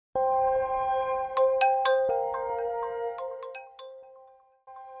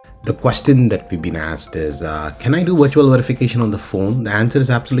The question that we've been asked is, can I do virtual verification on the phone? The answer is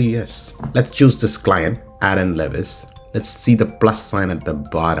absolutely yes. Let's choose this client, Aaron Levis. Let's see the plus sign at the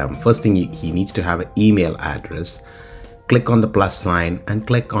bottom. First thing, he needs to have an email address. Click on the plus sign and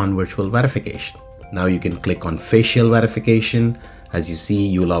click on virtual verification. Now you can click on facial verification. As you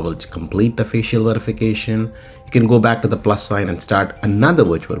see, uLaw will complete the facial verification. You can go back to the plus sign and start another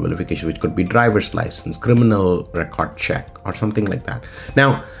virtual verification, which could be driver's license, criminal record check, or something like that.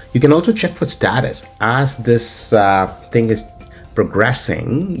 Now, you can also check for status. As this thing is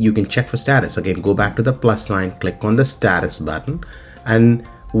progressing, you can check for status. Again, go back to the plus sign, click on the status button, and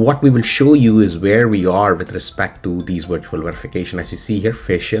what we will show you is where we are with respect to these virtual verification. As you see here,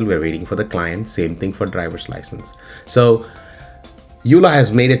 facial, we're waiting for the client. Same thing for driver's license. So uLaw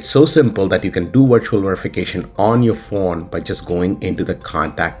has made it so simple that you can do virtual verification on your phone by just going into the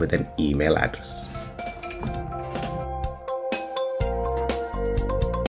contact with an email address.